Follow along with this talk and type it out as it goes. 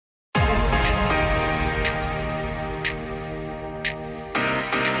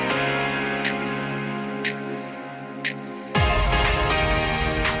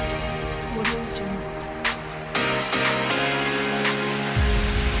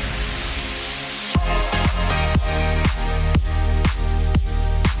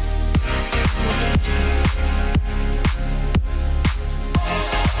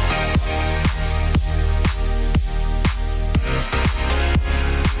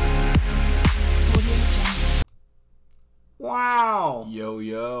Wow. Yo,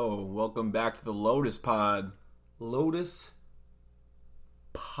 yo. Welcome back to the Lotus Pod. Lotus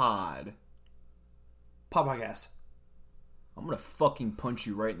Pod. Podcast. I'm gonna fucking punch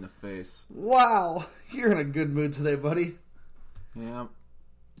you right in the face. Wow. You're in a good mood today, buddy. Yeah.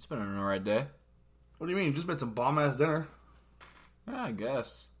 It's been an alright day. What do you mean? You just made some bomb-ass dinner. Yeah, I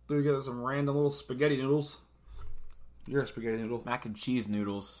guess. Threw together some random little spaghetti noodles. You're a spaghetti noodle. Mac and cheese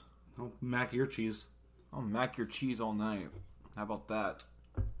noodles. Oh, mac your cheese. I'll mac your cheese all night. How about that?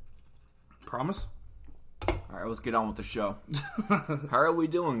 Promise? Alright, let's get on with the show. How are we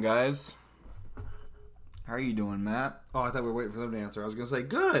doing, guys? How are you doing, Matt? Oh, I thought we were waiting for them to answer. I was going to say,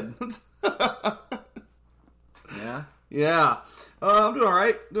 good. Yeah? Yeah. I'm doing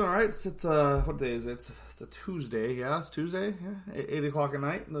alright. It's what day is it? It's a Tuesday. Yeah, it's Tuesday. Yeah, 8 o'clock at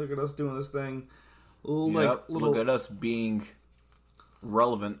night. Look at us doing this thing. Look at us being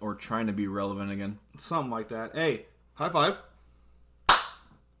relevant or trying to be relevant again. Something like that. Hey, high five.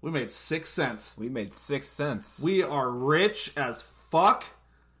 We made 6 cents. We made 6 cents. We are rich as fuck.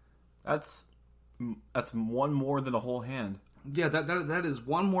 That's one more than a whole hand. Yeah, that is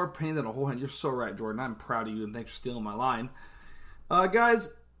one more penny than a whole hand. You're so right, Jordan. I'm proud of you, and thanks for stealing my line.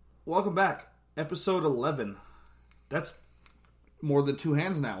 Guys, welcome back. Episode 11. That's more than 2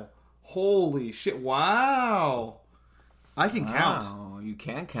 hands now. Holy shit. Wow. I can count. Wow, you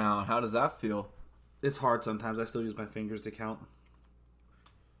can count. How does that feel? It's hard sometimes. I still use my fingers to count.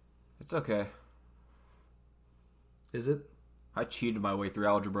 It's okay. Is it? I cheated my way through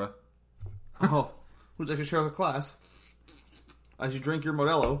algebra. Oh, who's actually share the class? As you drink your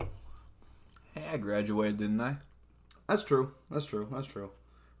Modelo. Hey, I graduated, didn't I? That's true.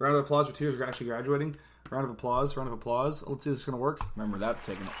 Round of applause for teachers actually graduating. Round of applause. Let's see if this is going to work. Remember that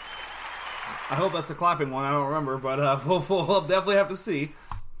taking it. I hope that's the clapping one. I don't remember, but we'll definitely have to see.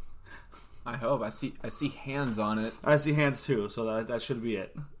 I hope. I see hands on it. I see hands too, so that should be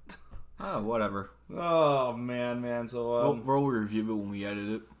it. Oh, whatever. Oh, man. So, we'll review it when we edit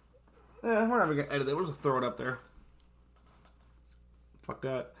it. Yeah, we're not even going to edit it. We'll just throw it up there. Fuck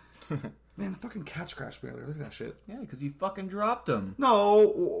that. Man, the fucking cat scratched me earlier. Look at that shit. Yeah, because you fucking dropped him.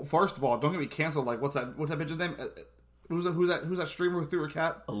 No, first of all, don't get me canceled. Like, what's that bitch's name? Who's that streamer who threw her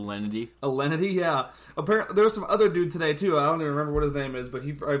cat? Alenity, yeah. Apparently, there was some other dude today too. I don't even remember what his name is, but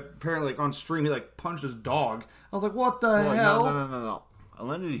he apparently like on stream he like punched his dog. I was like, what the hell? No.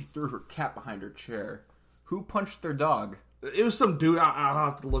 Alenity threw her cat behind her chair. Who punched their dog? It was some dude. I'll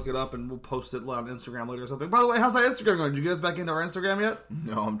have to look it up and we'll post it on Instagram later or something. By the way, how's that Instagram going? Did you get us back into our Instagram yet?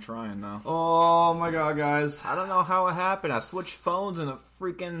 No, I'm trying now. Oh my god, guys. I don't know how it happened. I switched phones and a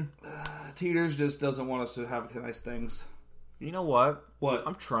freaking... Teeters just doesn't want us to have nice things. You know what? What?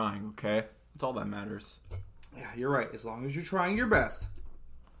 I'm trying, okay? That's all that matters. Yeah, you're right. As long as you're trying your best.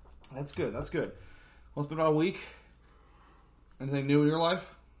 That's good. Well, it's been about a week. Anything new in your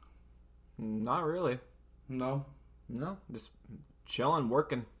life? Not really. No, just chilling,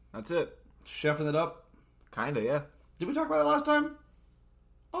 working. That's it. Chefing it up? Kinda, yeah. Did we talk about that last time?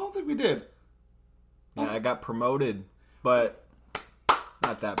 I don't think we did. Yeah, I got promoted, but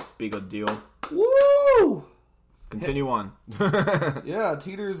not that big a deal. Woo! Continue on. Yeah,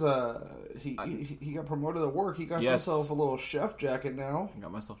 Teeters, he got promoted at work. He got himself a little chef jacket now. I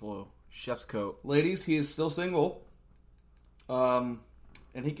got myself a little chef's coat. Ladies, he is still single. And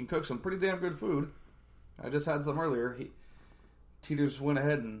he can cook some pretty damn good food. I just had some earlier. Teeters went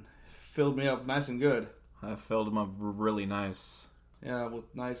ahead and filled me up nice and good. I filled him up really nice. Yeah, with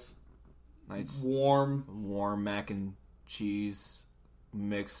nice warm mac and cheese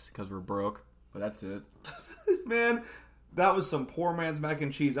mix because we're broke. But that's it. Man, that was some poor man's mac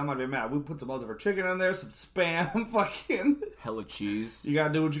and cheese. I'm not even mad. We put some other chicken in there, some Spam, fucking... Hella cheese. You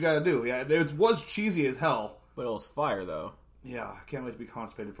gotta do what you gotta do. Yeah, it was cheesy as hell. But it was fire, though. Yeah, I can't wait to be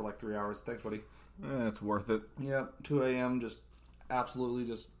constipated for like 3 hours. Thanks, buddy. It's worth it. Yeah, 2 a.m. just absolutely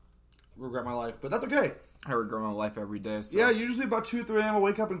just regret my life. But that's okay. I regret my life every day. So. Yeah, usually about 2 or 3 a.m. I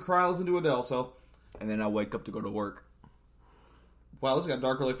wake up and cry, listen to Adele, so... And then I wake up to go to work. Wow, this got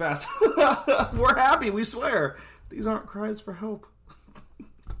dark really fast. We're happy, we swear. These aren't cries for help.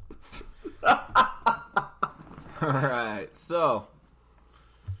 Alright, so...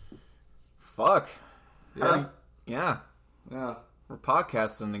 Fuck. Yeah. Yeah. We're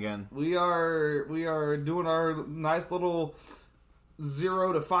podcasting again. We are doing our nice little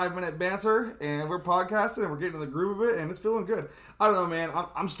 0 to 5 minute banter, and we're podcasting, and we're getting in the groove of it, and it's feeling good. I don't know, man.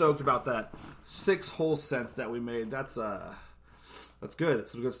 I'm stoked about that. 6 whole cents that we made. That's good.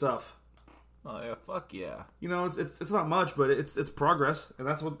 It's some good stuff. Oh yeah, fuck yeah. You know, it's not much, but it's progress, and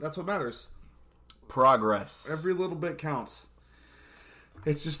that's what matters. Progress. Every little bit counts.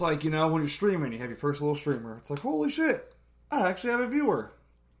 It's just like, you know, when you're streaming, you have your first little streamer. It's like, holy shit, I actually have a viewer.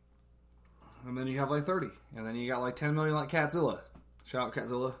 And then you have like 30. And then you got like 10 million like Catzilla. Shout out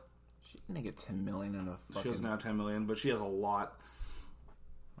Catzilla. She didn't get 10 million in a fucking... She has now 10 million, but she has a lot.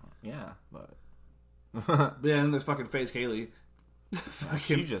 Yeah, but... Yeah, and there's fucking FaZe Kaylee.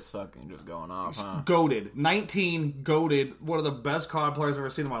 She's just fucking just going off, huh? Goated. 19 goated. One of the best COD players I've ever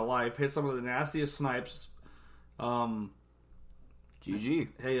seen in my life. Hit some of the nastiest snipes. GG.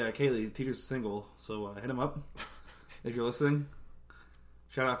 Hey, Kaylee, teacher's single, so hit him up if you're listening.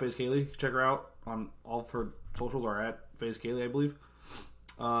 Shout out FaZe Kaylee. Check her out on all of her socials are at FaZe Kaylee, I believe.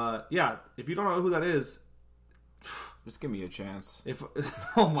 Yeah, if you don't know who that is, just give me a chance.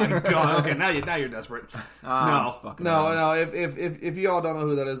 Oh my god! Okay, now you're desperate. No. If you all don't know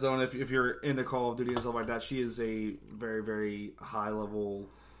who that is, though, and if you're into Call of Duty and stuff like that, she is a very, very high level,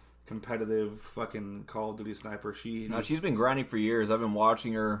 competitive fucking Call of Duty sniper. She's been grinding for years. I've been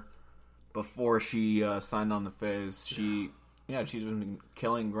watching her before she signed on the FaZe. She's been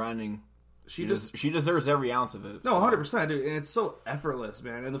killing, grinding. She deserves every ounce of it. No, 100%, dude. And it's so effortless,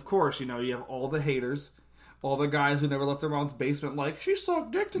 man. And of course, you have all the haters. All the guys who never left their mom's basement like, she sucked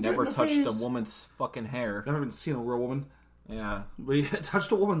dick to never get in the touched face. a woman's fucking hair. Never even seen a real woman. Yeah. But you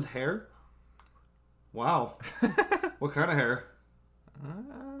touched a woman's hair? Wow. What kind of hair?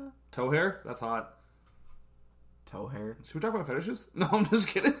 Toe hair? That's hot. Toe hair? Should we talk about fetishes? No, I'm just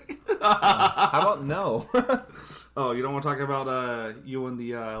kidding. How about no? Oh, you don't want to talk about you and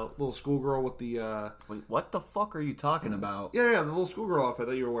the little schoolgirl with the... Wait, what the fuck are you talking about? Yeah, the little schoolgirl outfit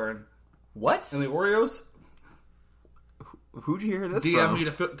that you were wearing. What? And the Oreos? Who'd you hear this DM from? me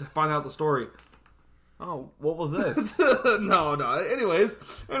to find out the story. Oh, what was this? No. Anyways.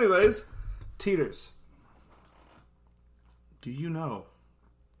 Teeters. Do you know...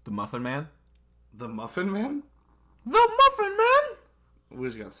 The Muffin Man? The Muffin Man? The Muffin Man? We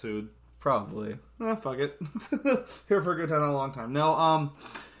just got sued. Probably. Fuck it. Here for a good time, not a long time. No,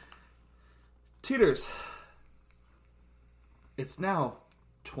 Teeters. It's now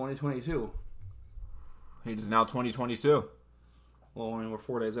 2022. It is now 2022. Well, I mean, we're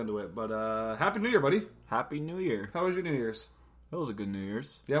 4 days into it, but Happy New Year, buddy. Happy New Year. How was your New Year's? It was a good New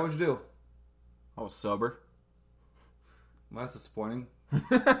Year's. Yeah, what'd you do? I was sober. Well, that's disappointing.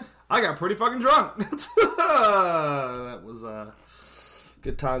 I got pretty fucking drunk. That was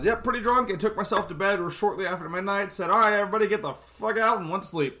good times. Yep, pretty drunk. I took myself to bed shortly after midnight. Said, all right, everybody get the fuck out, and went to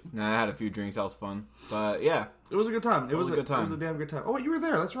sleep. Nah, I had a few drinks. That was fun. But, yeah. It was a good time. It was a good time. It was a damn good time. Oh, you were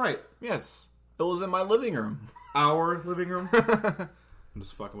there. That's right. Yes. It was in my living room. Our living room? I'm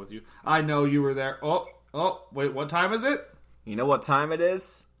just fucking with you. I know you were there. Oh, wait, what time is it? You know what time it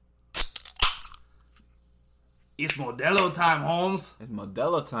is? It's Modelo time, Holmes. It's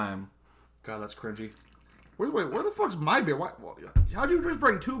Modelo time. God, that's cringy. Where the fuck's my beer? How'd you just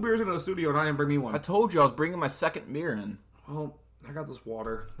bring 2 beers into the studio and I didn't bring me one? I told you I was bringing my second beer in. Well, I got this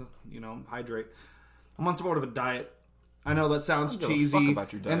water. Hydrate. I'm on somewhat of a diet. I know that sounds cheesy. Fuck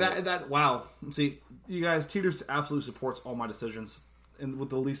about your diet. And that wow. See, you guys, Teeters absolutely supports all my decisions. And with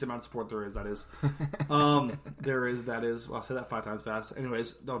the least amount of support there is, that is. There is, that is. Well, I'll say that 5 times fast.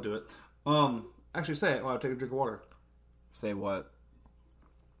 Anyways, don't do it. Actually say it while I take a drink of water. Say what?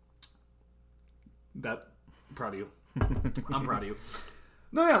 I'm proud of you. I'm proud of you.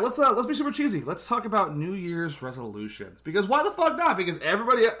 No, yeah, let's be super cheesy. Let's talk about New Year's resolutions. Because why the fuck not? Because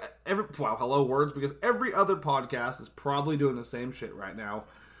because every other podcast is probably doing the same shit right now.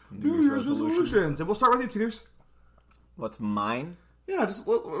 New Year's resolutions. And we'll start with you, Teeters. What's mine? Yeah,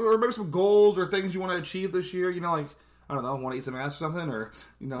 or maybe some goals or things you want to achieve this year. Like, I don't know, want to eat some ass or something, or,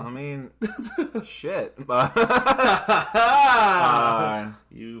 I mean, shit.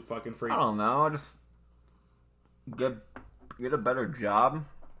 You fucking freak. I don't know. Just get a better job.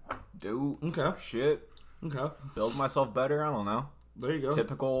 Do shit. Okay. Build myself better. I don't know. There you go.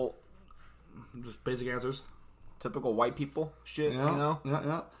 Typical. Just basic answers. Typical white people shit. Yeah.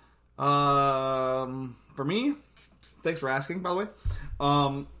 For me, thanks for asking, by the way.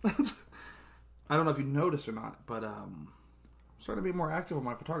 I don't know if you noticed or not, but I'm starting to be more active on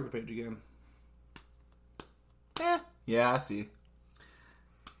my photography page again. Yeah, I see.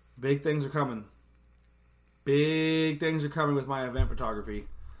 Big things are coming. Big things are coming with my event photography.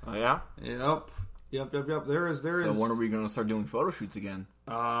 Oh, yeah? Yep. There is. So when are we going to start doing photo shoots again?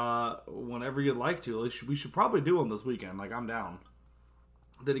 Whenever you'd like to. We should probably do them this weekend. Like, I'm down.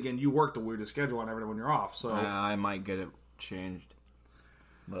 Then again, you work the weirdest schedule on everything when you're off, so... I might get it changed.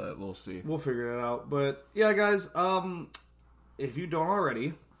 But we'll see. We'll figure it out. But, yeah, guys, if you don't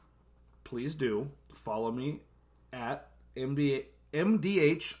already, please do follow me at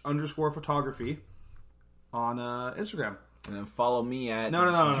MDH_photography on Instagram. And then follow me at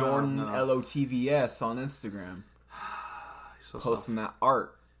No. Jordan LOTVS on Instagram. posting that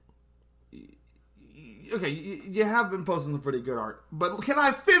art. Okay, you have been posting some pretty good art, but can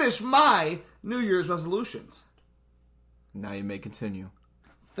I finish my New Year's resolutions? Now you may continue.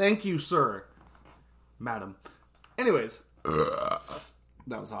 Thank you, sir. Madam. Anyways.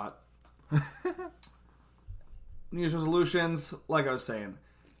 That was hot. New Year's resolutions, like I was saying.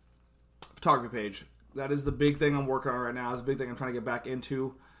 Photography page. That is the big thing I'm working on right now. It's the big thing I'm trying to get back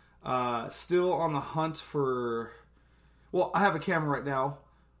into. Still on the hunt for... Well, I have a camera right now,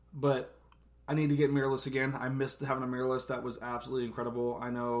 but I need to get mirrorless again. I missed having a mirrorless. That was absolutely incredible. I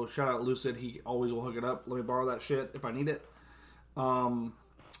know, shout out Lucid. He always will hook it up. Let me borrow that shit if I need it.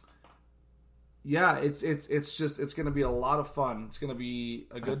 Yeah, it's going to be a lot of fun. It's going to be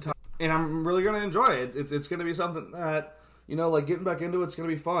a good time. And I'm really going to enjoy it. It's going to be something that, you know, like getting back into it's going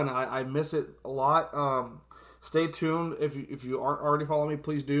to be fun. I miss it a lot. Stay tuned. If you aren't already following me,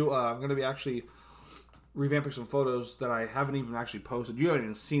 please do. I'm going to be actually revamping some photos that I haven't even actually posted. You haven't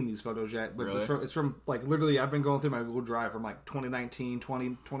even seen these photos yet. But really? It's from like, literally, I've been going through my Google Drive from like 2019,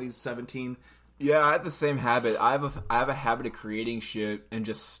 2017. Yeah, I have the same habit. I have a habit of creating shit and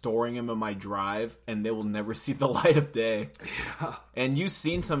just storing them in my drive, and they will never see the light of day. Yeah. And you've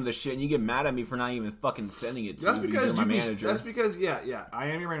seen some of the shit, and you get mad at me for not even fucking sending it to you because you're my manager. That's because, yeah, I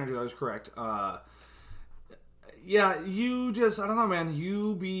am your manager. That is correct. Yeah, you just, I don't know, man.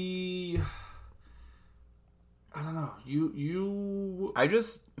 I don't know. I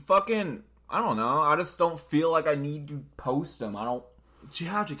just fucking, I don't know. I just don't feel like I need to post them. I don't. You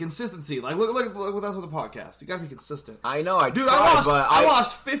have to. Consistency. Like, look what that's with the podcast. You gotta be consistent. I know, I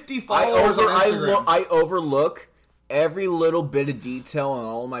lost 50 followers on Instagram. I overlook every little bit of detail on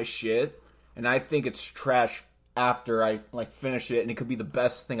all my shit, and I think it's trash after I, like, finish it, and it could be the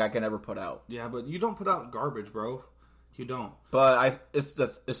best thing I can ever put out. Yeah, but you don't put out garbage, bro. You don't. But it's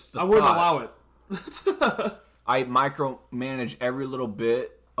the I wouldn't allow it. I micromanage every little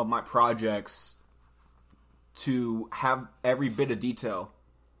bit of my projects to have every bit of detail.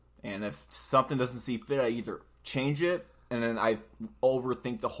 And if something doesn't see fit, I either change it, and then I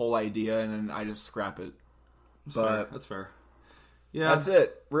overthink the whole idea, and then I just scrap it. That's fair. Yeah. That's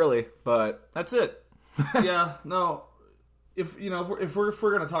it, really. But that's it. Yeah, no. If we're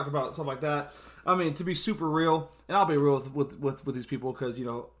going to talk about stuff like that, I mean, to be super real, and I'll be real with these people because, you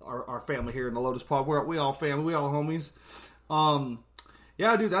know, our family here in the Lotus Pod, we all family, we all homies.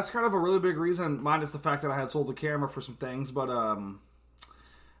 Yeah, dude, that's kind of a really big reason, minus the fact that I had sold the camera for some things, but the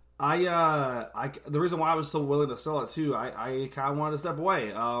reason why I was so willing to sell it too, I kind of wanted to step away.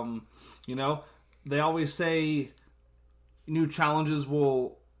 You know, they always say new challenges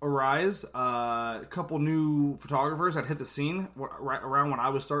will arise. A couple new photographers had hit the scene right around when I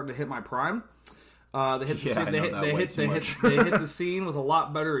was starting to hit my prime. They hit the scene with a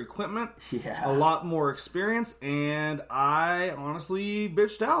lot better equipment, a lot more experience, and I honestly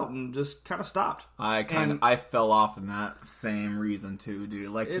bitched out and just kind of stopped. I fell off in that same reason too,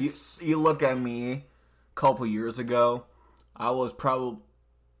 dude. Like you look at me a couple years ago, I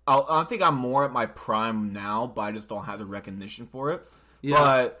think I'm more at my prime now, but I just don't have the recognition for it. Yeah.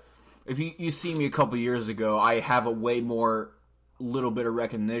 But if you see me a couple years ago, I have a way more little bit of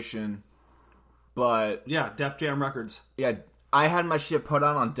recognition. But yeah, Def Jam Records. Yeah, I had my shit put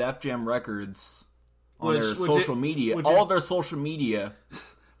on Def Jam Records on their social media. All their social media.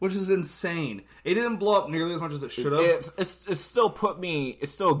 Which is insane. It didn't blow up nearly as much as it should have. It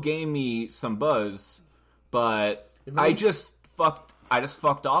still gave me some buzz, but I just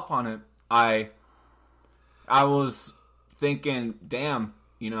fucked off on it. I was thinking, damn,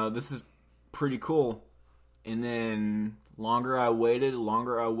 you know, this is pretty cool. And then longer I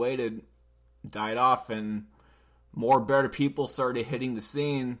waited, died off, and more better people started hitting the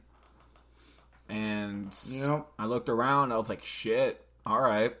scene. And I looked around, I was like, shit,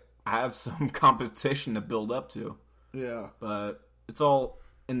 alright, I have some competition to build up to. Yeah. But it's all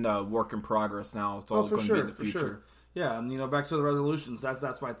in the work in progress now. It's all going to be in the future. Sure. Yeah, and back to the resolutions,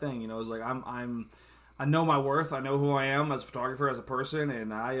 that's my thing. It's like I know my worth, I know who I am as a photographer, as a person,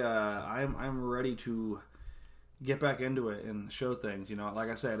 and I'm ready to get back into it and show things. Like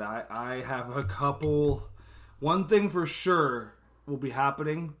I said, I have a couple. One thing for sure will be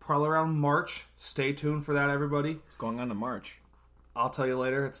happening probably around March. Stay tuned for that, everybody. It's going on to March. I'll tell you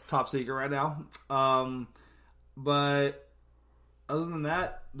later. It's top secret right now. But other than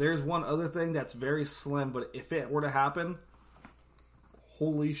that, there's one other thing that's very slim, but if it were to happen,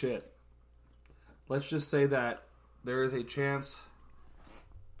 holy shit. Let's just say that there is a chance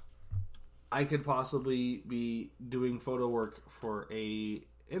I could possibly be doing photo work for a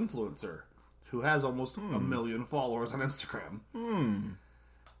influencer who has almost 1 million followers on Instagram.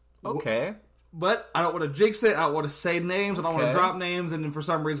 Okay. But I don't want to jinx it. I don't want to say names. I don't want to Okay. drop names. And then for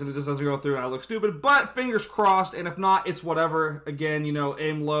some reason, it just doesn't go through and I look stupid. But fingers crossed. And if not, it's whatever. Again,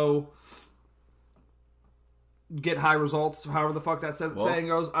 aim low. Get high results. However the fuck that saying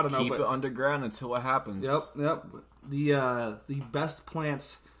goes. I don't know. Keep it underground until it happens. Yep. The best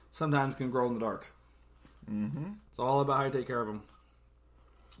plants sometimes can grow in the dark. Mm-hmm. It's all about how you take care of them.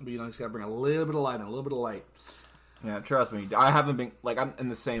 But you just gotta bring a little bit of light in, a little bit of light. Yeah, trust me. I haven't been I'm in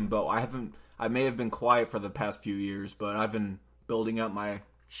the same boat. I may have been quiet for the past few years, but I've been building up my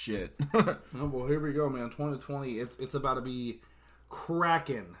shit. Oh, well, here we go, man. 2020. It's about to be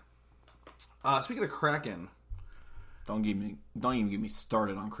cracking. Speaking of cracking, Don't even get me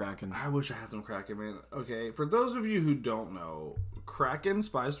started on Kraken. I wish I had some Kraken, man. Okay, for those of you who don't know, Kraken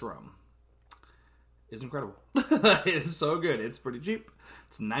spiced rum is incredible. It is so good. It's pretty cheap.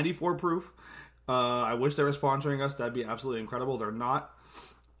 It's 94 proof. I wish they were sponsoring us. That'd be absolutely incredible. They're not.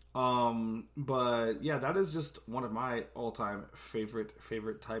 But yeah, that is just one of my all-time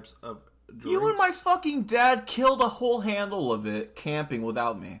favorite types of drinks. You and my fucking dad killed a whole handle of it camping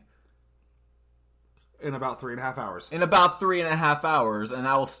without me. In about 3.5 hours. In about 3.5 hours, and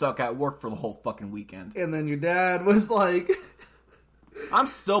I was stuck at work for the whole fucking weekend. And then your dad was like... I'm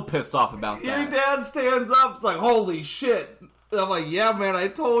still pissed off about Your that. dad stands up. It's like, holy shit. And I'm like, yeah, man, I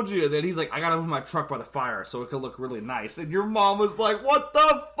told you. And then he's like, I gotta move my truck by the fire so it could look really nice. And your mom was like, what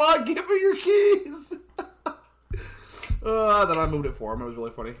the fuck? Give me your keys. Then I moved it for him. It was really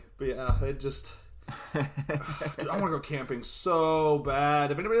funny. But yeah, it just... Dude, I want to go camping so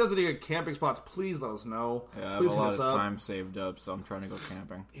bad. If anybody knows any good camping spots, please let us know. Yeah, I have Please a hit lot us of up. time saved up, so I'm trying to go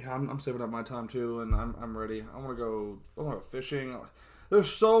camping. Yeah, I'm saving up my time too, and I'm ready. I want to go fishing.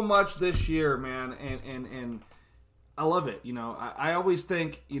 There's so much this year, man, and I love it. I always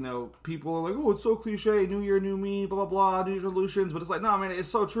think, people are like, oh, it's so cliche, new year, new me, blah, blah, blah, new resolutions. But it's like, no, man, it's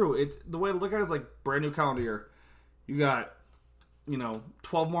so true. The way to look at it is like brand new calendar year. You got,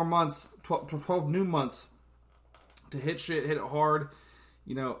 12 more months, 12 new months to hit shit, hit it hard,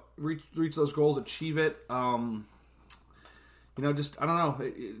 reach those goals, achieve it. Just, I don't know.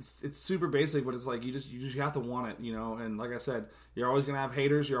 It's super basic, but it's like you just have to want it, And like I said, you're always gonna have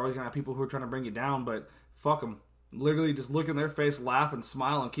haters. You're always gonna have people who are trying to bring you down, but fuck them. Literally, just look in their face, laugh, and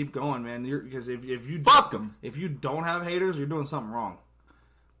smile, and keep going, man. Because if you Fuck them. If you don't have haters, you're doing something wrong.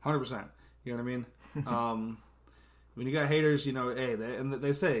 100%. You know what I mean? When you got haters, hey,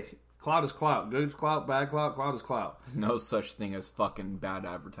 they say clout is clout. Good clout, bad clout. Clout is clout. No such thing as fucking bad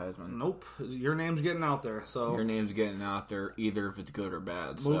advertisement. Nope. Your name's getting out there, so Your name's getting out there, either if it's good or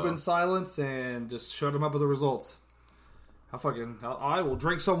bad. move So. in silence and just shut them up with the results. I will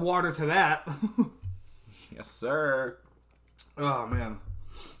drink some water to that. Yes, sir. Oh man,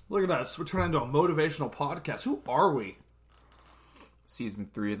 look at us. We're turning into a motivational podcast. Who are we? Season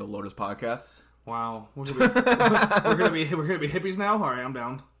 3 of the Lotus Podcast. Wow, we're gonna be hippies now. All right, I'm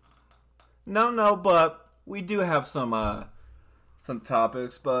down. No, but we do have some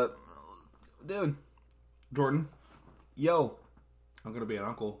topics. But dude, Jordan, yo, I'm gonna be an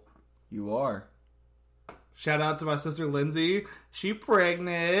uncle. you are. Shout out to my sister Lindsay. She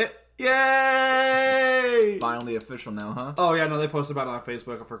pregnant. Yay! Finally official now, huh? Oh yeah, no, they posted about it on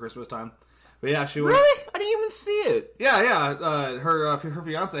Facebook for Christmas time. But yeah, she was. Really? I didn't even see it. Yeah. Her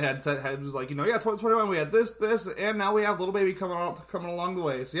fiance had was like, 2021 we had this, and now we have little baby coming along the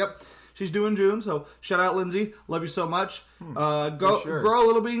way. So yep, she's due in June. So shout out Lindsay, love you so much. Go sure. grow a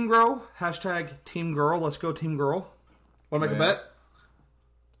little bean grow. Hashtag Team Girl. Let's go Team Girl. Want to make a bet?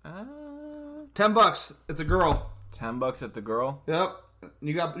 $10. It's a girl. $10 at the girl. Yep.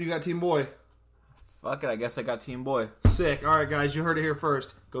 You got Team Boy. Fuck it. I guess I got Team Boy. Sick. All right, guys, you heard it here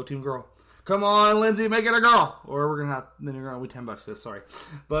first. Go Team Girl. Come on, Lindsay, make it a girl. Or we're gonna have then you're gonna we $10 this. Sorry,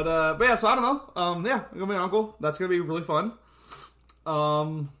 but yeah. So I don't know. Yeah, I'm gonna be an uncle. That's gonna be really fun.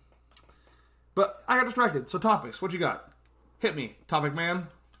 But I got distracted. So topics. What you got? Hit me, topic man.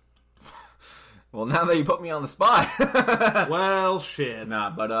 Well, now that you put me on the spot. Well, shit. Nah,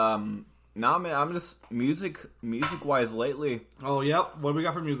 man. I'm just music wise lately. Oh, yep. What do we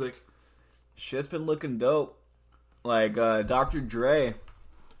got for music? Shit's been looking dope. Like Dr. Dre.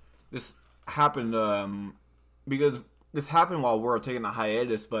 This happened because this happened while we were taking a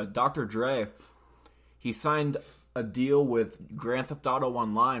hiatus. But Dr. Dre, he signed a deal with Grand Theft Auto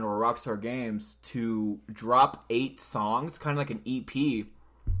Online or Rockstar Games to drop 8 songs, kind of like an EP,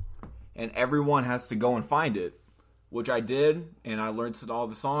 and everyone has to go and find it. Which I did, and I learned all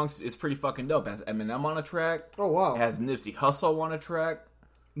the songs. It's pretty fucking dope. It has Eminem on a track. Oh, wow. It has Nipsey Hussle on a track.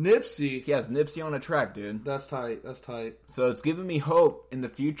 Nipsey. He has Nipsey on a track, dude. That's tight. That's tight. So it's giving me hope in the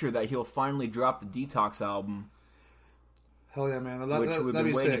future that he'll finally drop the Detox album. Hell yeah, man. which we've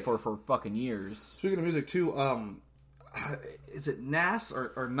been waiting sick. for fucking years. Speaking of music, too, is it Nas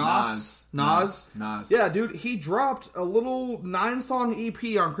or Nas? Nas? Yeah, dude, he dropped a little 9-song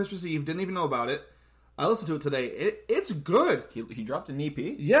EP on Christmas Eve. Didn't even know about it. I listened to it today. It's good. He dropped an EP?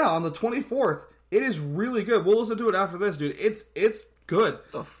 Yeah, on the 24th. It is really good. We'll listen to it after this, dude. It's good.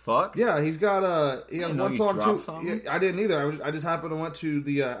 The fuck? Yeah, he got one song too. Something? Yeah, I didn't either. I just happened to went to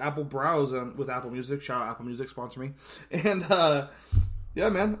the Apple Browse with Apple Music. Shout out Apple Music, sponsor me. And yeah,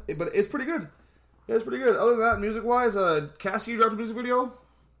 man, but it's pretty good. Yeah, it's pretty good. Other than that, music wise, Cassie dropped a music video.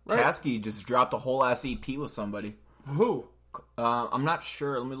 Right? Cassie just dropped a whole ass EP with somebody. Who? I'm not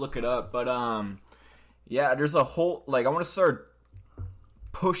sure. Let me look it up. But yeah, there's a whole I want to start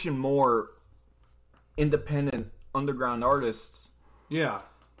pushing more independent underground artists. Yeah.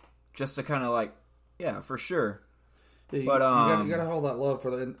 Just to kind of yeah, for sure. Yeah, but you gotta hold that love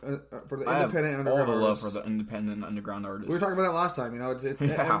for the independent underground. All the love artists. for the independent underground artists. We were talking about it last time. You know, it's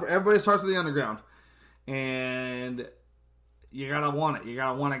yeah. Everybody starts with the underground, and you gotta want it. You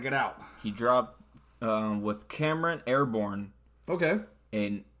gotta want to get out. He dropped with Cameron Airborne. Okay.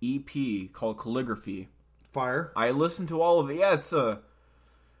 An EP called Calligraphy. Fire. I listened to all of it. Yeah,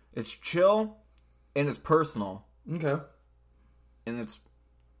 it's chill and it's personal. Okay. And it's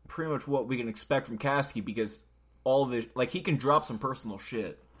pretty much what we can expect from Kasky because all of it, he can drop some personal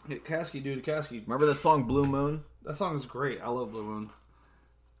shit. Yeah, Kasky, dude, Kasky. Remember the song Blue Moon? That song is great. I love Blue Moon.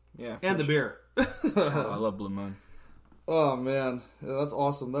 Yeah. And the beer. I love Blue Moon. Oh, man. Yeah, that's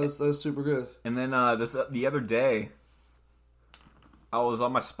awesome. That is super good. And then the other day, I was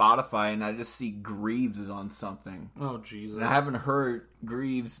on my Spotify and I just see Greaves is on something. Oh, Jesus. And I haven't heard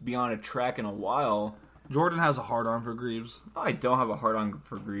Greaves be on a track in a while. Jordan has a hard-on for Greaves. I don't have a hard-on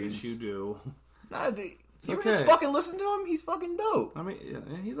for Greaves. Yes, you do. Nah, dude, you ever just fucking listen to him? He's fucking dope. I mean, yeah,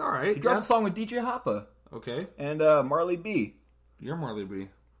 he's alright. He dropped a song with DJ Hoppa. Okay. And Marley B. You're Marley B.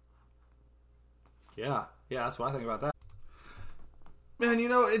 Yeah. Yeah, that's what I think about that. Man,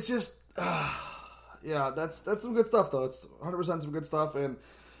 it's just... yeah, that's some good stuff, though. It's 100% some good stuff, and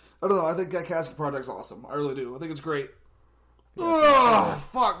I don't know. I think that Kasky project's awesome. I really do. I think it's great. Oh,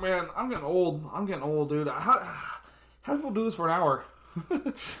 fuck, man. I'm getting old, dude. How do people do this for an hour?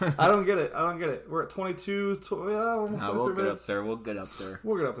 I don't get it. We're at 22. Almost 23 we'll get minutes. up there. We'll get up there.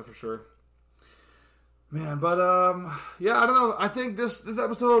 We'll get up there for sure. Man, but, yeah, I don't know. I think this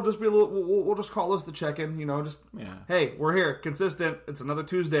episode will just be a little... We'll just call this the check-in, just... Yeah. Hey, we're here. Consistent. It's another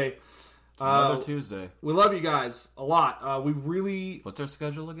Tuesday. Another Tuesday. We love you guys a lot. We really... What's our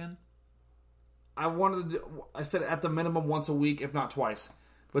schedule again? I said at the minimum once a week, if not twice.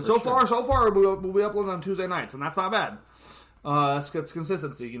 But So far, we'll be uploading on Tuesday nights, and that's not bad. That's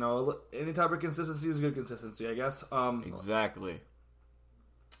consistency, Any type of consistency is good consistency, I guess. Exactly.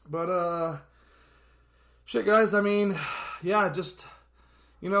 But, shit, guys, I mean, yeah, just,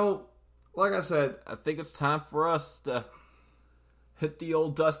 like I said... I think it's time for us to hit the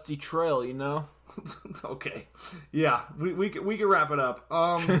old dusty trail, Okay. Yeah, we can wrap it up.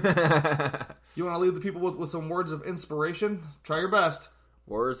 You want to leave the people with some words of inspiration? Try your best.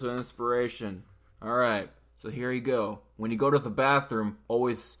 Words of inspiration. All right. So here you go. When you go to the bathroom,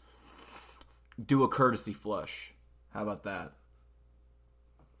 always do a courtesy flush. How about that?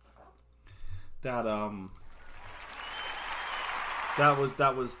 That was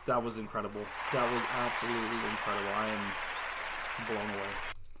incredible. That was absolutely incredible. I am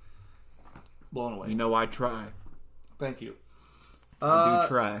blown away. I try. Thank you. I do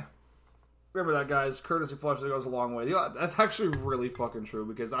try. Remember that, guys. Courtesy flush goes a long way. That's actually really fucking true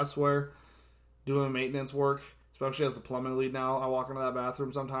because I swear, doing maintenance work, especially as the plumbing lead now, I walk into that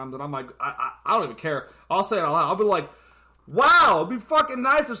bathroom sometimes and I'm like, I don't even care. I'll say it out loud. I'll be like, wow, it'd be fucking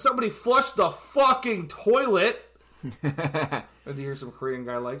nice if somebody flushed the fucking toilet. And you hear some Korean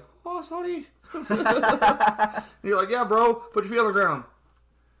guy like, oh, sorry. And you're like, yeah, bro, put your feet on the ground.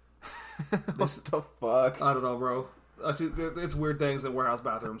 What the fuck? I don't know, bro. I see, it's weird things in warehouse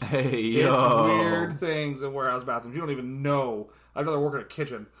bathrooms. Hey, It's yo. weird things in warehouse bathrooms. You don't even know. I'd rather work in a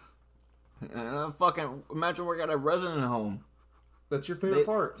kitchen. Fucking imagine working at a resident home. That's your favorite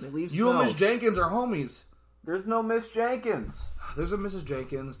part. They leave You and Miss smells. Jenkins are homies. There's no Miss Jenkins. There's a Mrs.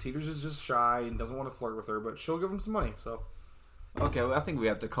 Jenkins. Teeters is just shy and doesn't want to flirt with her, but she'll give him some money. So Okay, well, I think we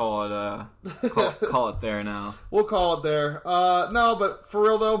have to call it call it there now. we'll call it there. No, but for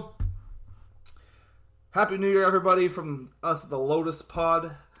real though, Happy New Year, everybody, from us at the Lotus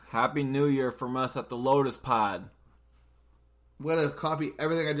Pod. Happy New Year from us at the Lotus Pod. Way to copy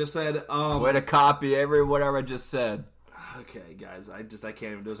everything I just said. Way to copy whatever I just said. Okay, guys, I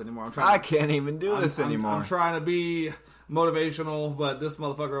can't even do this anymore. I can't even do this anymore. I'm trying to be motivational, but this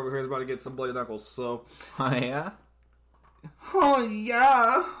motherfucker over here is about to get some bloody knuckles. So, Oh, yeah? Oh,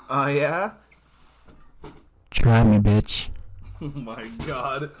 yeah. Oh, yeah? Try me, bitch. Oh, my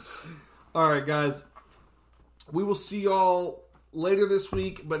God. All right, guys. We will see y'all later this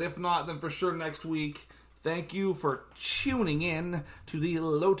week, but if not, then for sure next week. Thank you for tuning in to the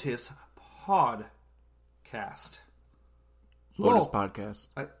Lotus Podcast. Lotus Podcast.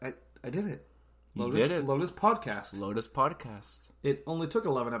 I did it. You did it. Lotus Podcast. Lotus Podcast. It only took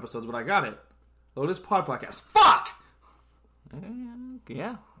 11 episodes, but I got it. Lotus Podcast. Fuck!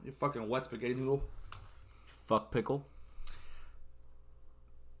 Yeah. You fucking wet spaghetti noodle. Fuck pickle.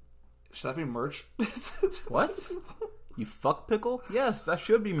 Should that be merch? What? You fuck pickle? Yes, that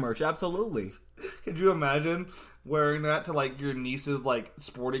should be merch. Absolutely. Could you imagine wearing that to like your niece's like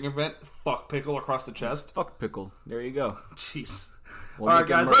sporting event? Fuck pickle across the chest. Just fuck pickle. There you go. Jeez. We'll All right,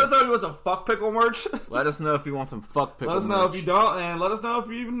 guys. Let us know if you want some fuck pickle merch. Let us know if you want some fuck pickle. Let us know merch. if you don't, and let us know if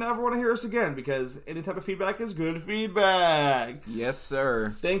you even never want to hear us again, because any type of feedback is good feedback. Yes,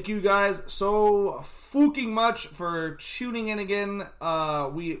 sir. Thank you guys so fucking much for tuning in again.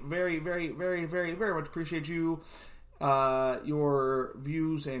 We very, very, very, very, very much appreciate you. Your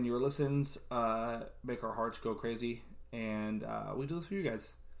views and your listens make our hearts go crazy, and we do this for you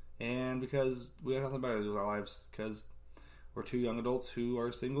guys. And because we have nothing better to do with our lives, because we're two young adults who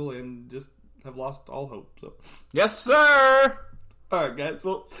are single and just have lost all hope. So, yes, sir. all right, guys.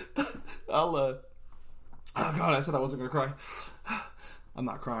 Well, I'll. Oh God, I said I wasn't gonna cry. I'm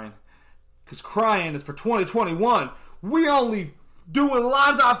not crying, because crying is for 2021. We only doing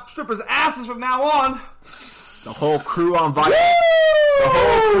lines off strippers' asses from now on. The whole crew on Viagra. The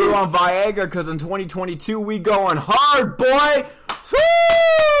whole crew on Viagra, because in 2022 we going hard, boy.